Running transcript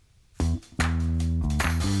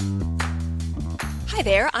Hi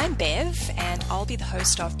there, I'm Bev, and I'll be the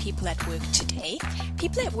host of People at Work today.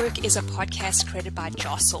 People at Work is a podcast created by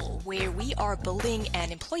Jostle, where we are building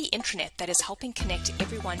an employee intranet that is helping connect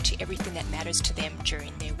everyone to everything that matters to them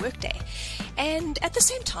during their workday. And at the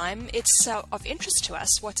same time, it's of interest to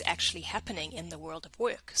us what's actually happening in the world of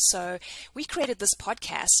work. So we created this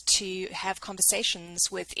podcast to have conversations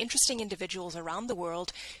with interesting individuals around the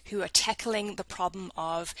world who are tackling the problem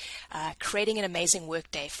of creating an amazing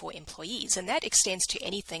workday for employees. And that extends to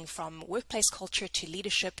anything from workplace culture to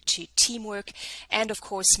leadership to teamwork, and of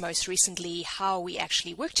course, most recently, how we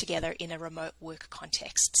actually work together in a remote work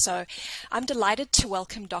context. So I'm delighted to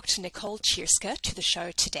welcome Dr. Nicole Chierska to the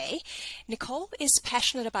show today. Nicole is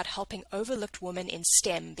passionate about helping overlooked women in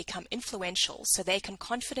STEM become influential so they can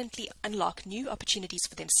confidently unlock new opportunities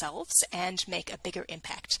for themselves and make a bigger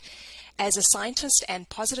impact. As a scientist and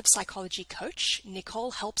positive psychology coach,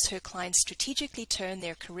 Nicole helps her clients strategically turn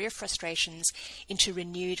their career frustrations into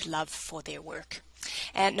renewed love for their work.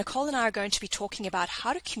 And Nicole and I are going to be talking about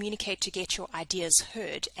how to communicate to get your ideas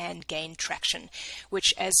heard and gain traction,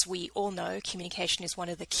 which, as we all know, communication is one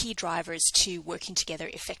of the key drivers to working together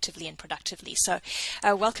effectively and productively. So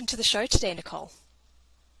welcome to the show today, Nicole.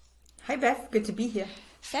 Hi, Beth. Good to be here.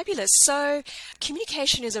 Fabulous. So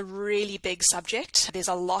communication is a really big subject. There's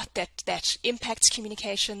a lot that impacts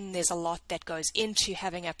communication. There's a lot that goes into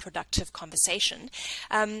having a productive conversation.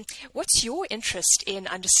 What's your interest in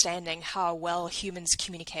understanding how well humans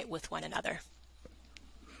communicate with one another?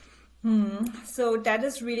 So that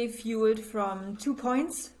is really fueled from 2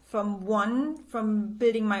 points. From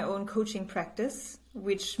building my own coaching practice,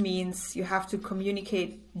 which means you have to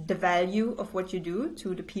communicate the value of what you do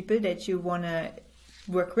to the people that you want to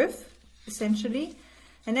work with, essentially.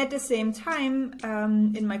 And at the same time,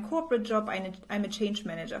 in my corporate job, I'm a change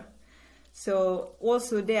manager. So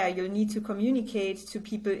also there, you'll need to communicate to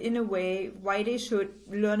people in a way why they should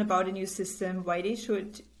learn about a new system, why they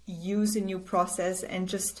should use a new process, and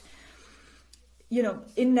just,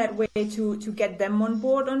 in that way to get them on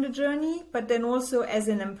board on the journey. But then also as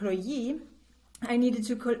an employee, I needed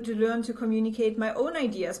to learn to communicate my own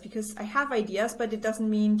ideas, because I have ideas, but it doesn't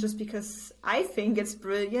mean just because I think it's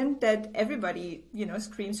brilliant that everybody,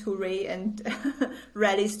 screams hooray and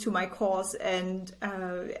rallies to my cause, and,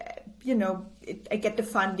 I get the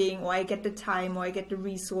funding, or I get the time, or I get the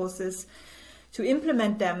resources to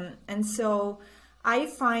implement them. And so I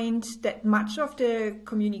find that much of the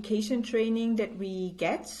communication training that we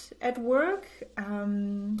get at work,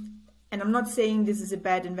 and I'm not saying this is a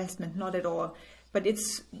bad investment, not at all, but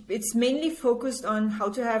it's mainly focused on how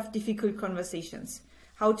to have difficult conversations,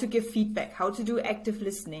 how to give feedback, how to do active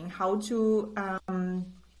listening, how to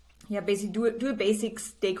basically do a basic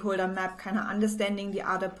stakeholder map, kind of understanding the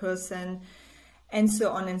other person, and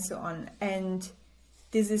so on and so on. And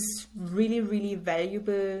this is really, really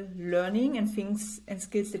valuable learning and things and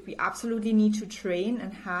skills that we absolutely need to train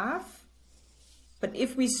and have. But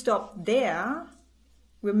if we stop there,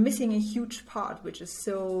 we're missing a huge part, which is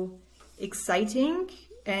so exciting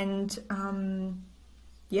and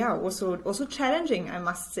also challenging, I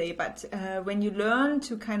must say. But when you learn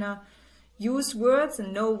to kind of use words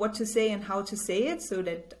and know what to say and how to say it so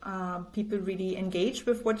that people really engage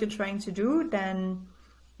with what you're trying to do, then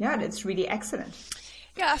that's really excellent.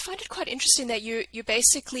 Yeah, I find it quite interesting that you're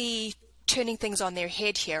basically turning things on their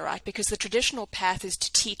head here, right? Because the traditional path is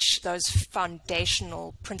to teach those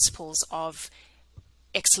foundational principles of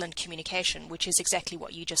excellent communication, which is exactly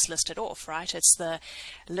what you just listed off, right? It's the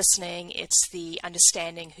listening, it's the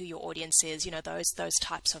understanding who your audience is, those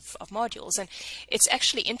types of modules. And it's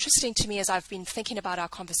actually interesting to me as I've been thinking about our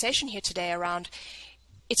conversation here today around,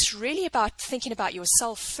 it's really about thinking about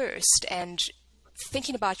yourself first and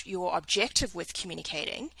thinking about your objective with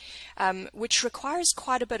communicating, which requires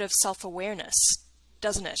quite a bit of self-awareness,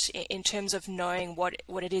 doesn't it, in terms of knowing what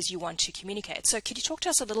it is you want to communicate. So could you talk to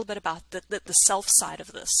us a little bit about the self side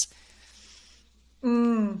of this?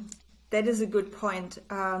 That is a good point.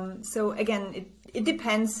 So again, it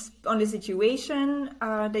depends on the situation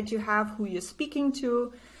that you have, who you're speaking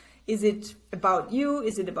to. Is it about you?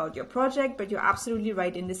 Is it about your project? But you're absolutely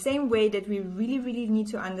right. In the same way that we really, really need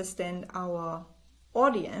to understand our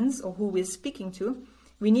audience or who we're speaking to,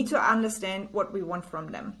 we need to understand what we want from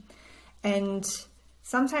them. And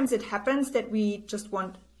sometimes it happens that we just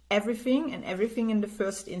want everything in the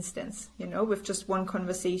first instance, with just one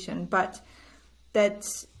conversation. But that,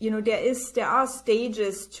 there are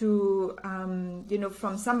stages to,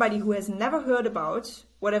 from somebody who has never heard about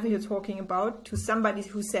whatever you're talking about to somebody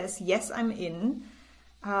who says, yes, I'm in.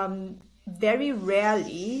 Very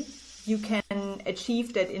rarely you can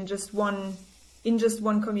achieve that in just one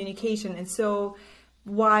communication. And so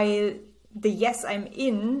while the yes, I'm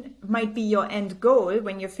in might be your end goal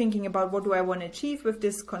when you're thinking about what do I want to achieve with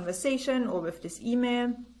this conversation or with this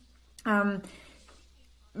email.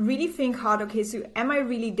 Really think hard, okay, so am I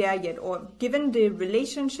really there yet? Or given the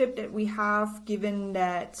relationship that we have, given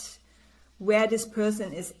that where this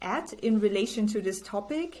person is at in relation to this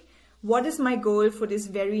topic, what is my goal for this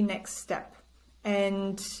very next step?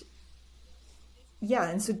 And so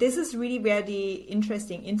this is really where the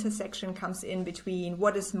interesting intersection comes in between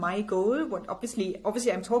what is my goal, what obviously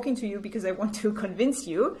I'm talking to you because I want to convince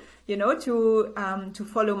you, to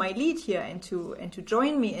follow my lead here and to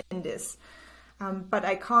join me in this. But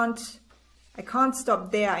I can't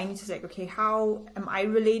stop there. I need to say, okay, how am I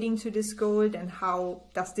relating to this goal, and how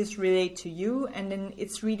does this relate to you? And then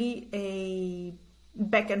it's really a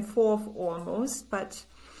back and forth almost, but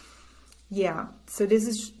so this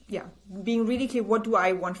is being really clear, what do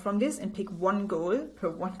I want from this, and pick one goal per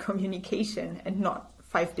one communication and not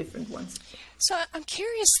 5 different ones. So I'm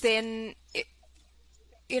curious then,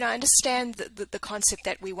 I understand the concept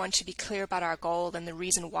that we want to be clear about our goal and the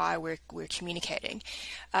reason why we're communicating.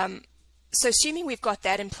 So assuming we've got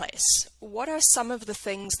that in place, what are some of the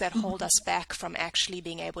things that hold us back from actually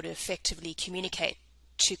being able to effectively communicate,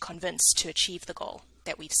 to convince, to achieve the goal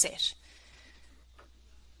that we've set?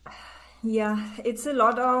 Yeah, it's a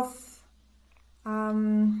lot of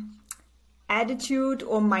attitude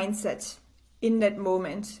or mindset in that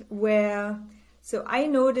moment where, so I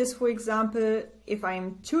notice, for example, if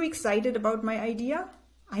I'm too excited about my idea,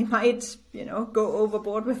 I might, go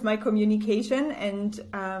overboard with my communication and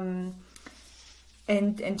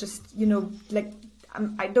just,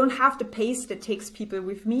 I don't have the pace that takes people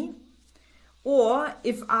with me. Or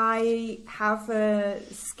if I have a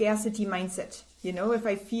scarcity mindset, if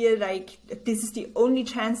I feel like this is the only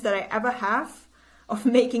chance that I ever have of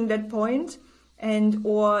making that point,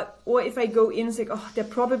 or if I go in and say, oh, they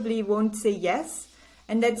probably won't say yes.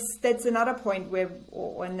 And that's another point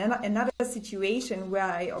or another situation where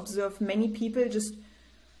I observe many people just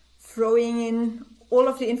throwing in all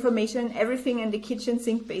of the information, everything in the kitchen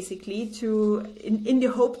sink, basically, in the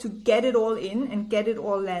hope to get it all in and get it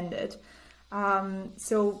all landed.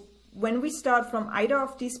 So when we start from either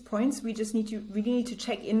of these points, we just really need to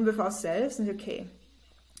check in with ourselves and, okay,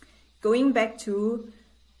 going back to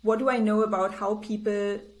what do I know about how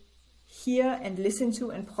people hear and listen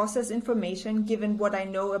to and process information, given what I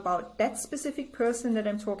know about that specific person that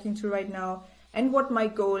I'm talking to right now, and what my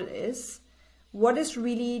goal is. What is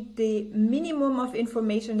really the minimum of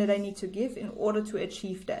information that I need to give in order to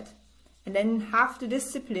achieve that? And then have the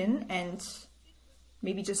discipline and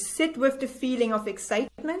maybe just sit with the feeling of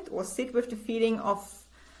excitement, or sit with the feeling of,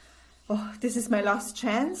 oh, this is my last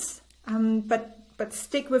chance. But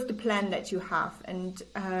stick with the plan that you have, and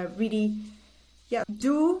really,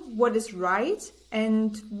 do what is right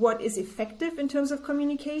and what is effective in terms of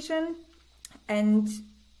communication, and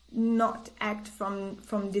not act from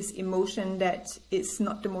this emotion that is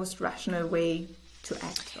not the most rational way to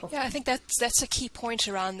act. Yeah, I think that's a key point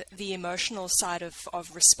around the emotional side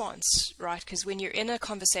of response, right? Because when you're in a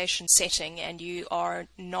conversation setting and you are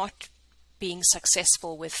not being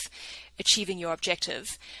successful with achieving your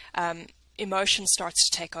objective, emotion starts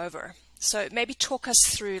to take over. So maybe talk us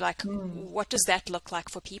through, what does that look like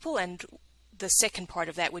for people? And the second part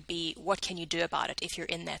of that would be, what can you do about it if you're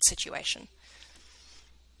in that situation?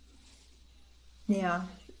 Yeah,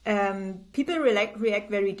 people react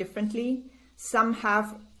very differently. Some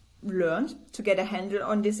have learned to get a handle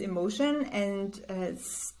on this emotion and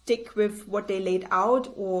stick with what they laid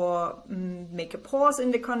out, or make a pause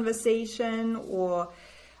in the conversation, or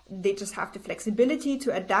they just have the flexibility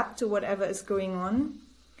to adapt to whatever is going on.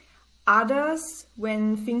 Others,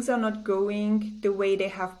 when things are not going the way they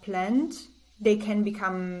have planned, they can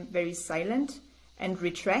become very silent and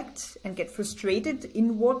retract and get frustrated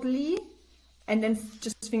inwardly. And then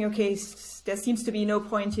just think, okay, there seems to be no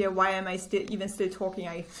point here. Why am I still talking?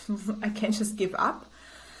 I can just give up.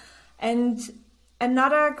 And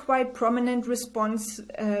another quite prominent response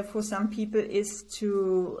for some people is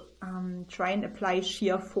to try and apply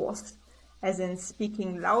sheer force, as in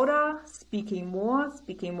speaking louder, speaking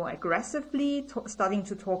more aggressively, starting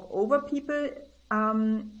to talk over people.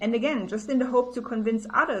 And again, just in the hope to convince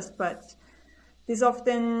others. But this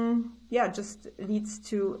often, just leads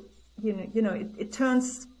to it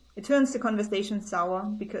turns the conversation sour,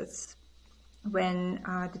 because when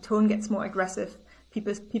the tone gets more aggressive,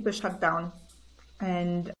 people shut down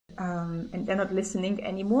and they're not listening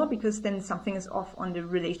anymore, because then something is off on the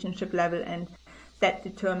relationship level, and that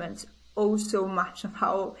determines so much of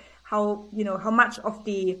how much of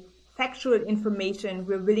the factual information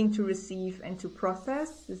we're willing to receive and to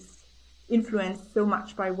process influenced so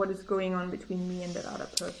much by what is going on between me and that other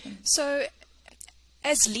person. So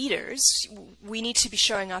as leaders, we need to be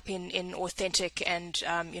showing up in authentic and,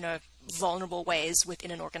 vulnerable ways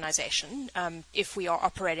within an organization if we are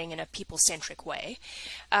operating in a people-centric way.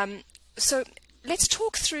 So let's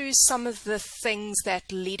talk through some of the things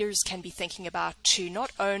that leaders can be thinking about to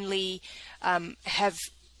not only have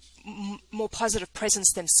more positive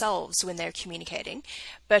presence themselves when they're communicating,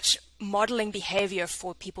 but modeling behavior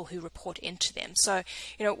for people who report into them. So,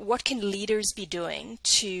 what can leaders be doing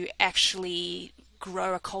to actually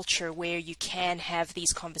grow a culture where you can have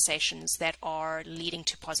these conversations that are leading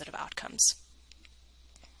to positive outcomes?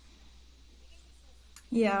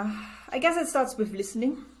 Yeah, I guess it starts with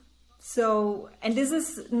listening. So, and this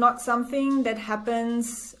is not something that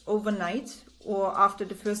happens overnight or after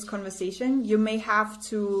the first conversation. You may have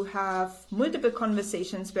to have multiple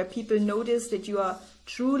conversations where people notice that you are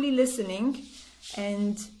truly listening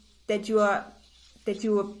and that you are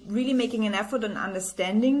really making an effort on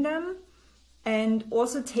understanding them, and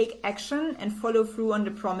also take action and follow through on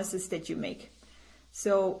the promises that you make.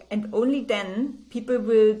 So, and only then people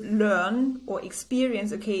will learn or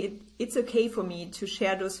experience, okay, it's okay for me to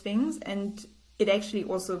share those things, and it actually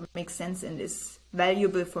also makes sense and is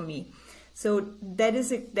valuable for me. So that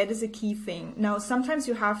is a key thing. Now, sometimes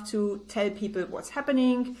you have to tell people what's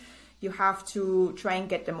happening. You have to try and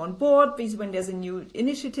get them on board, because when there's a new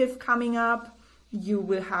initiative coming up, you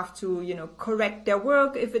will have to, correct their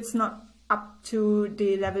work if it's not up to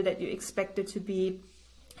the level that you expect it to be,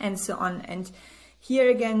 and so on. And here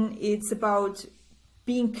again, it's about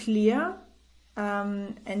being clear.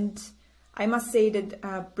 And I must say that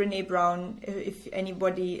Brené Brown, if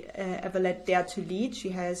anybody ever let Dare to Lead,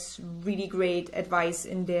 she has really great advice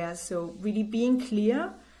in there. So really being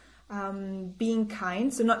clear, being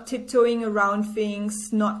kind, so not tiptoeing around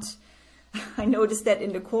things, I noticed that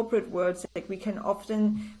in the corporate world, like we can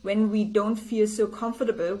often, when we don't feel so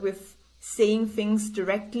comfortable with saying things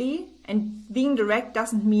directly, and being direct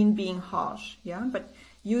doesn't mean being harsh, but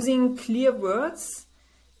using clear words,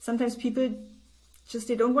 sometimes people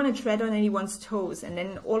they don't want to tread on anyone's toes, and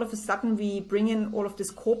then all of a sudden we bring in all of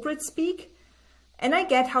this corporate speak. And I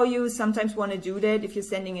get how you sometimes want to do that if you're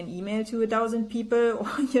sending an email to 1,000 people,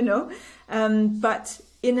 or but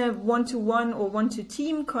in a one-to-one or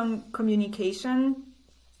one-to-team communication,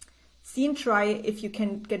 see and try if you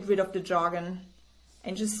can get rid of the jargon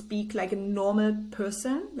and just speak like a normal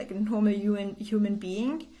person, like a normal human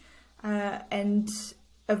being, and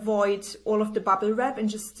avoid all of the bubble wrap, and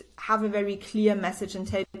just have a very clear message and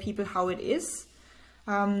tell people how it is.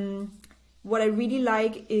 What I really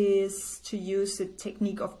like is to use the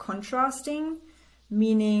technique of contrasting,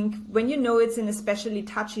 meaning when you know it's an especially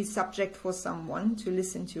touchy subject for someone to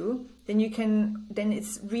listen to, then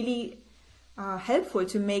it's really helpful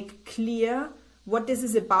to make clear what this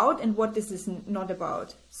is about and what this is not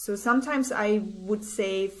about. So sometimes I would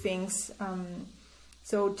say things,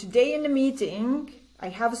 so today in the meeting, I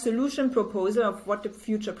have a solution proposal of what the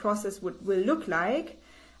future process will look like.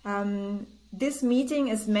 This meeting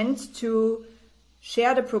is meant to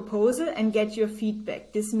share the proposal and get your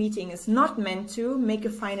feedback. This meeting is not meant to make a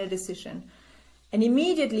final decision. And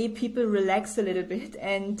immediately people relax a little bit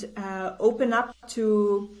and open up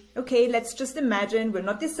to, okay, let's just imagine we're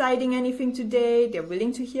not deciding anything today. They're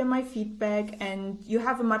willing to hear my feedback, and you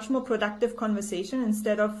have a much more productive conversation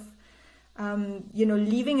instead of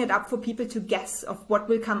leaving it up for people to guess of what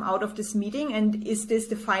will come out of this meeting, and is this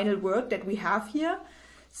the final word that we have here?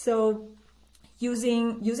 So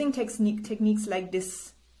using techniques like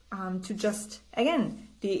this to just, again,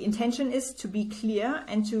 the intention is to be clear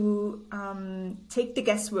and to take the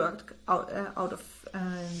guesswork out of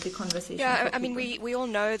the conversation. Yeah, I mean, we all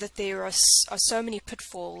know that there are so many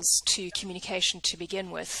pitfalls to communication to begin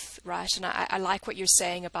with, right? And I like what you're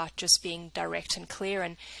saying about just being direct and clear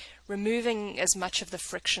and removing as much of the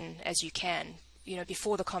friction as you can,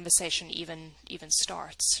 before the conversation even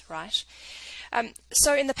starts, right?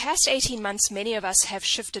 So in the past 18 months, many of us have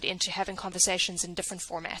shifted into having conversations in different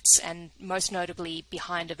formats, and most notably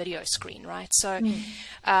behind a video screen, right? So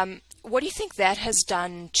what do you think that has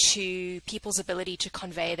done to people's ability to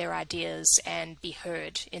convey their ideas and be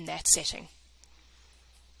heard in that setting?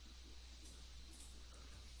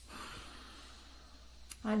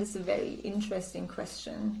 That is a very interesting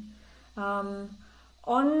question.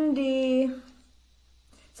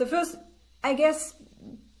 So first, I guess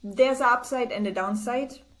there's an upside and a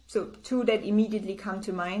downside. So two that immediately come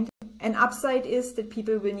to mind. An upside is that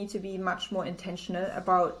people will need to be much more intentional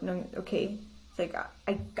about, okay, like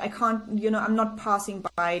I can't, I'm not passing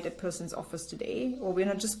by that person's office today, or we're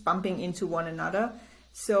not just bumping into one another.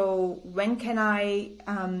 So when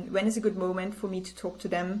when is a good moment for me to talk to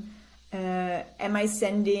them? Am I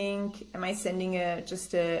sending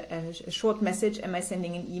just a short message? Am I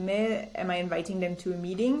sending an email? Am I inviting them to a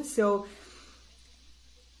meeting? So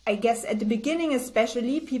I guess at the beginning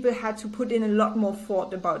especially, people had to put in a lot more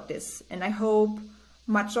thought about this. And I hope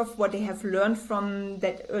much of what they have learned from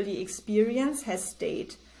that early experience has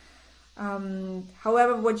stayed.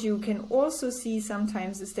 However, what you can also see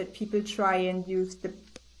sometimes is that people try and use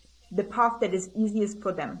the path that is easiest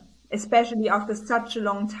for them, especially after such a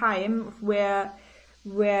long time where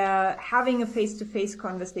having a face-to-face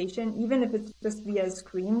conversation, even if it's just via a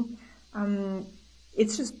screen,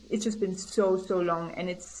 it's just been so long, and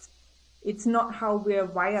it's not how we're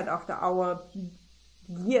wired after our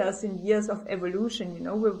years and years of evolution. You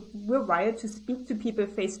know, we're wired to speak to people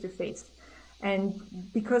face-to-face. And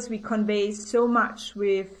because we convey so much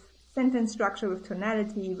with sentence structure, with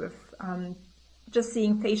tonality, with just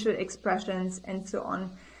seeing facial expressions and so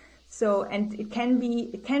on. So, and it can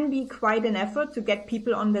be quite an effort to get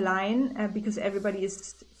people on the line because everybody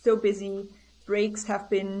is so busy. Breaks have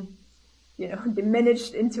been,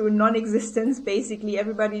 diminished into non-existence. Basically,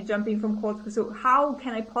 everybody jumping from call to. So, how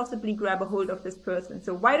can I possibly grab a hold of this person?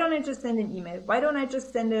 So, why don't I just send an email? Why don't I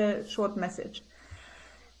just send a short message?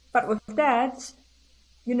 But with that,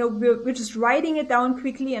 we're just writing it down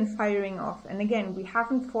quickly and firing off. And again, we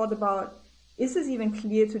haven't thought about, is this even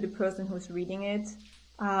clear to the person who's reading it?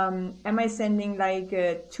 Am I sending like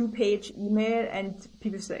a 2-page email and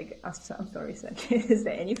people say, oh, I'm sorry, is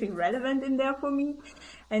there anything relevant in there for me?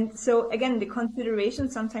 And so again, the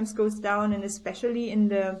consideration sometimes goes down, and especially in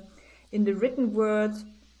the written word,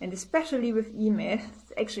 and especially with email.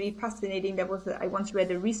 It's actually fascinating. I once read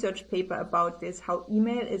a research paper about this, how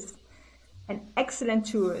email is an excellent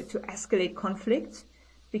tool to escalate conflict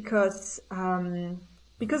because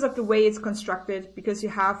of the way it's constructed, because you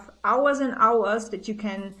have hours and hours that you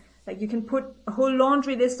can put a whole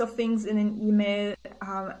laundry list of things in an email,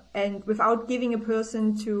 and without giving a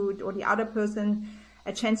person or the other person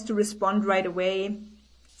a chance to respond right away.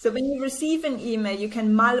 So when you receive an email, you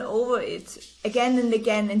can mull over it again and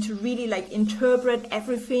again, and to really interpret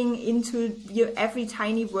everything into every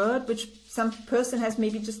tiny word, which some person has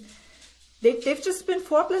maybe they've just been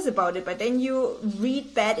thoughtless about it, but then you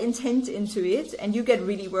read bad intent into it and you get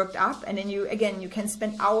really worked up, and then you can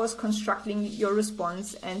spend hours constructing your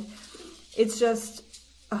response, and it's just,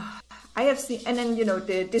 I have seen, and then,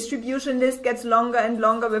 the distribution list gets longer and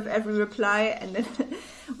longer with every reply, and then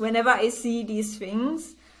whenever I see these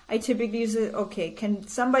things, I typically say, okay, can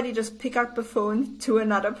somebody just pick up the phone to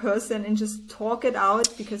another person and just talk it out,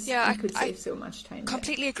 because you could save so much time.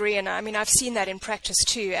 Completely agree. And I mean, I've seen that in practice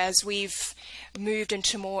too, as we've moved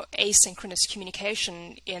into more asynchronous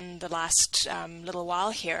communication in the last little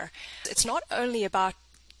while here. It's not only about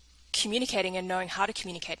communicating and knowing how to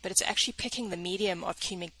communicate, but it's actually picking the medium of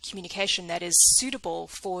communication that is suitable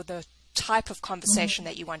for the type of conversation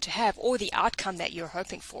that you want to have, or the outcome that you're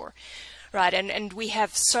hoping for. Right, and we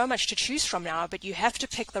have so much to choose from now, but you have to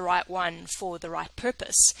pick the right one for the right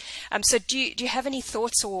purpose. So do you have any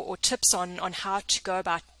thoughts or tips on how to go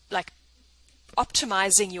about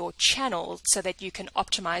optimizing your channel so that you can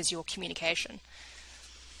optimize your communication?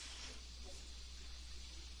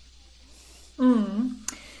 The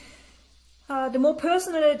more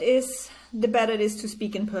personal it is, the better it is to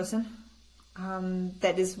speak in person.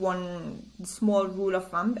 That is one small rule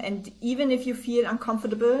of thumb. And even if you feel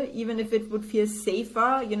uncomfortable, even if it would feel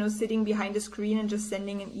safer, sitting behind a screen and just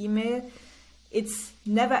sending an email, it's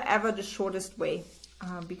never ever the shortest way,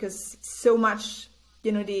 because so much,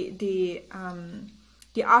 the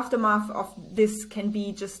aftermath of this can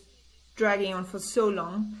be just dragging on for so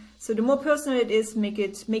long. So the more personal it is, make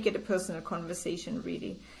it a personal conversation,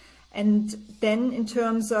 really. And then in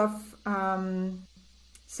terms of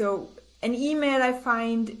an email, I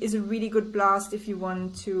find, is a really good blast if you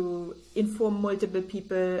want to inform multiple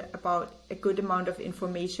people about a good amount of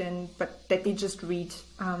information, but that they just read.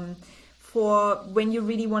 For when you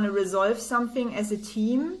really want to resolve something as a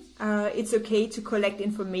team, it's okay to collect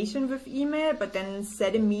information with email, but then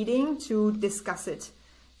set a meeting to discuss it,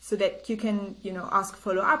 so that you can, ask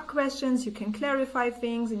follow-up questions, you can clarify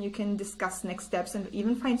things, and you can discuss next steps and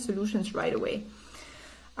even find solutions right away.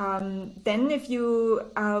 Then if you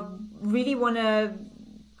really want to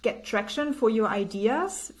get traction for your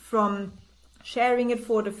ideas, from sharing it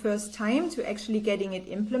for the first time to actually getting it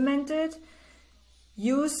implemented,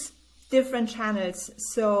 use different channels.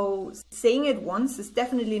 So saying it once is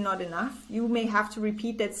definitely not enough. You may have to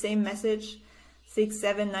repeat that same message 6,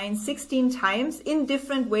 7, 9, 16 times in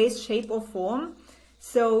different ways, shape or form.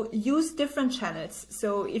 So use different channels.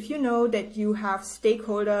 So if you know that you have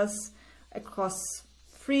stakeholders across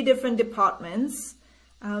 3 different departments,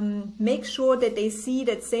 make sure that they see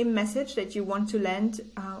that same message that you want to land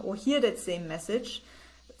or hear that same message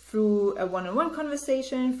through a one-on-one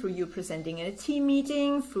conversation, through you presenting in a team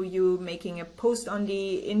meeting, through you making a post on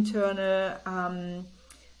the internal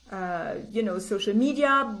social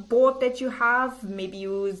media board that you have. Maybe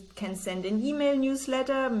you can send an email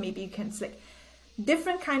newsletter, maybe you can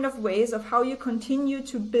different kind of ways of how you continue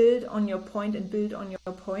to build on your point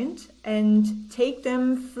and take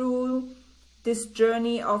them through this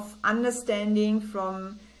journey of understanding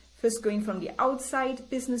from first going from the outside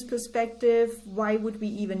business perspective, why would we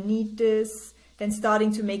even need this? Then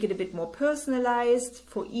starting to make it a bit more personalized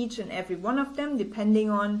for each and every one of them,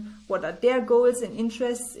 depending on what are their goals and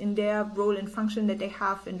interests in their role and function that they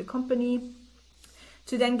have in the company.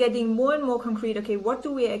 To then getting more and more concrete, okay, what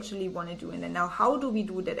do we actually want to do? And then now how do we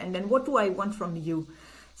do that? And then what do I want from you?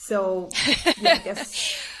 So, yeah, I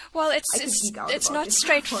guess... Well, it's not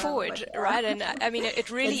straightforward, right? And I mean, it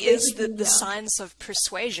really is the science of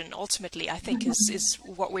persuasion. Ultimately, I think is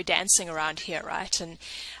what we're dancing around here, right? And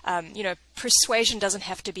persuasion doesn't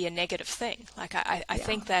have to be a negative thing. Like I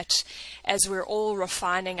think that as we're all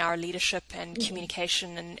refining our leadership and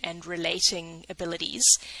communication and relating abilities,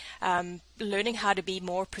 learning how to be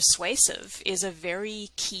more persuasive is a very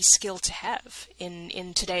key skill to have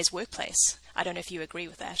in today's workplace. I don't know if you agree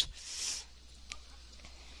with that.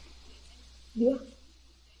 Yeah.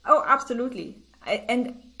 Oh, absolutely.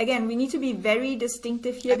 And again, we need to be very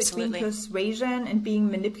distinctive here between persuasion and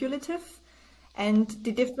being manipulative. And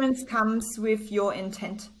the difference comes with your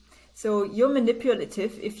intent. So you're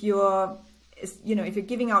manipulative if you're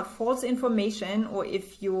giving out false information, or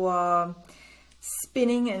if you're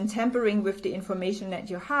spinning and tampering with the information that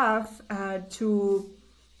you have to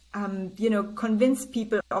convince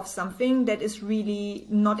people of something that is really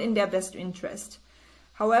not in their best interest.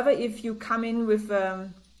 However, if you come in with,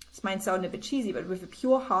 this might sound a bit cheesy, but with a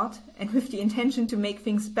pure heart and with the intention to make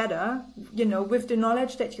things better, with the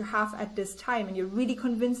knowledge that you have at this time, and you're really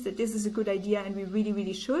convinced that this is a good idea and we really,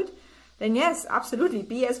 really should, then yes, absolutely,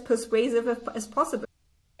 be as persuasive as possible.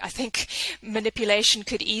 I think manipulation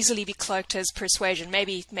could easily be cloaked as persuasion,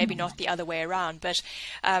 maybe not the other way around, but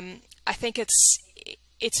I think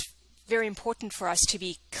it's very important for us to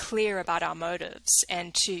be clear about our motives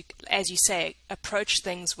and to, as you say, approach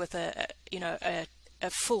things with a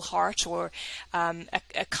full heart or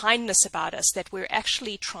a kindness about us, that we're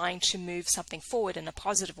actually trying to move something forward in a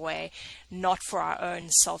positive way, not for our own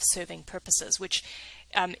self-serving purposes, which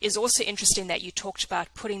is also interesting that you talked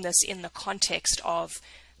about putting this in the context of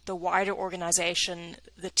the wider organization,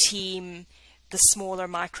 the team, the smaller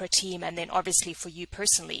micro team, and then obviously for you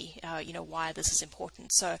personally, why this is important.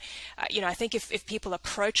 So, I think if people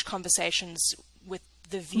approach conversations with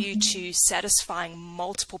the view to satisfying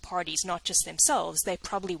multiple parties, not just themselves, they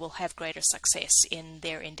probably will have greater success in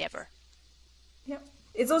their endeavor. Yeah,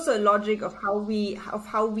 it's also a logic of how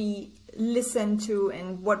we listen to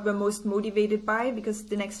and what we're most motivated by, because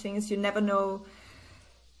the next thing is you never know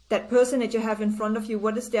that person that you have in front of you,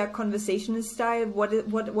 what is their conversational style,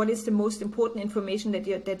 what is the most important information that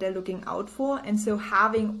they're looking out for. And so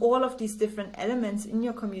having all of these different elements in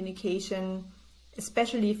your communication,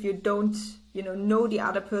 especially if you don't know the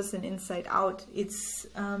other person inside out, it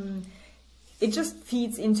just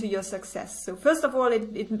feeds into your success. So first of all,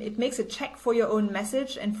 it makes a check for your own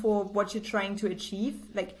message and for what you're trying to achieve.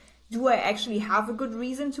 Like, do I actually have a good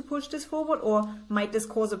reason to push this forward, or might this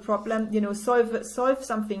cause a problem? Solve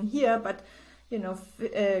something here, but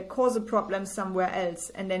cause a problem somewhere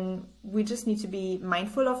else. And then we just need to be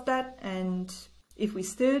mindful of that. And if we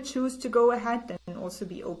still choose to go ahead, then also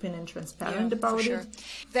be open and transparent about it.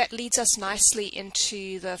 That leads us nicely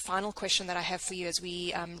into the final question that I have for you as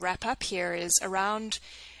we wrap up here, is around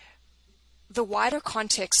the wider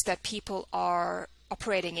context that people are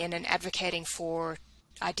operating in and advocating for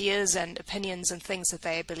ideas and opinions and things that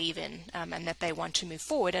they believe in and that they want to move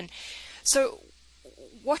forward. And so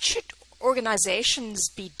what should organizations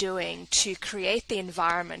be doing to create the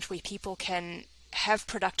environment where people can have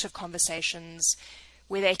productive conversations,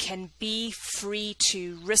 where they can be free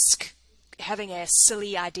to risk having a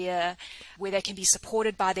silly idea, where they can be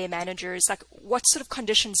supported by their managers? Like, what sort of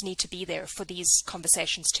conditions need to be there for these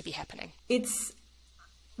conversations to be happening? It's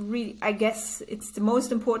really, I guess it's the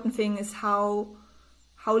most important thing is how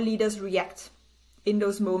leaders react in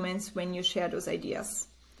those moments when you share those ideas.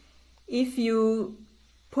 If you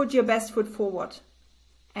put your best foot forward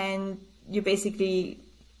and you're being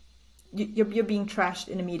trashed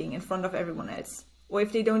in a meeting in front of everyone else, or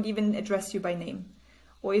if they don't even address you by name,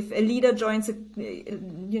 Or if a leader joins a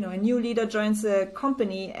new leader joins a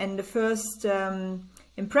company, and the first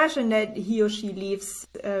impression that he or she leaves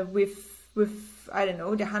with I don't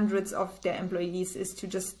know, the hundreds of their employees is to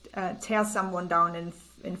just tear someone down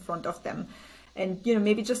in front of them, and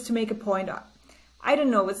maybe just to make a point. I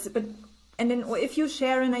don't know, or if you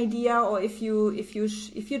share an idea, or if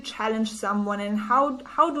you challenge someone, and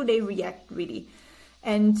how do they react really?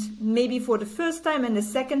 And maybe for the first time and the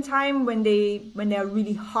second time, when they are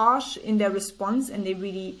really harsh in their response and they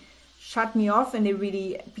really shut me off, and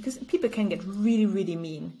because people can get really, really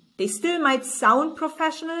mean. They still might sound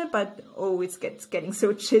professional, but it's getting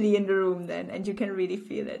so chilly in the room then, and you can really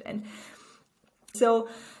feel it. And so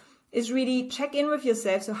it's really check in with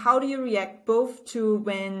yourself. So how do you react both to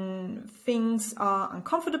when things are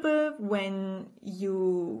uncomfortable, when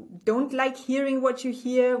you don't like hearing what you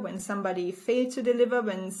hear, when somebody failed to deliver,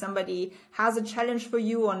 when somebody has a challenge for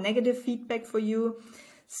you or negative feedback for you.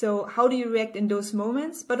 So how do you react in those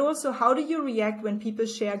moments? But also, how do you react when people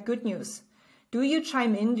share good news? Do you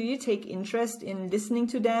chime in? Do you take interest in listening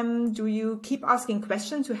to them? Do you keep asking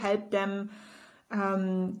questions to help them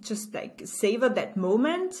just like savor that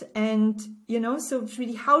moment? And, so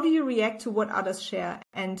really, how do you react to what others share?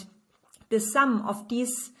 And the sum of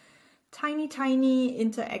these tiny, tiny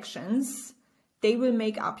interactions, they will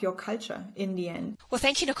make up your culture in the end. Well,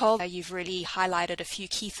 thank you, Nicole. You've really highlighted a few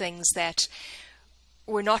key things that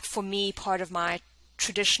were not, for me, part of my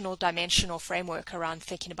traditional dimensional framework around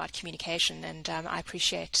thinking about communication. And I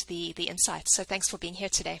appreciate the insights. So thanks for being here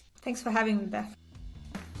today. Thanks for having me, Beth.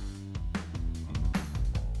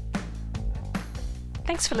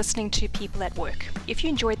 Thanks for listening to People at Work. If you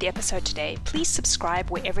enjoyed the episode today, please subscribe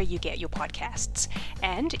wherever you get your podcasts.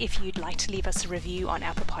 And if you'd like to leave us a review on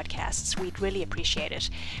Apple Podcasts, we'd really appreciate it.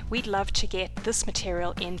 We'd love to get this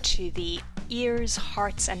material into the ears,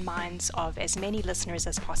 hearts, and minds of as many listeners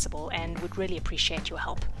as possible, and would really appreciate your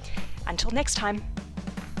help. Until next time.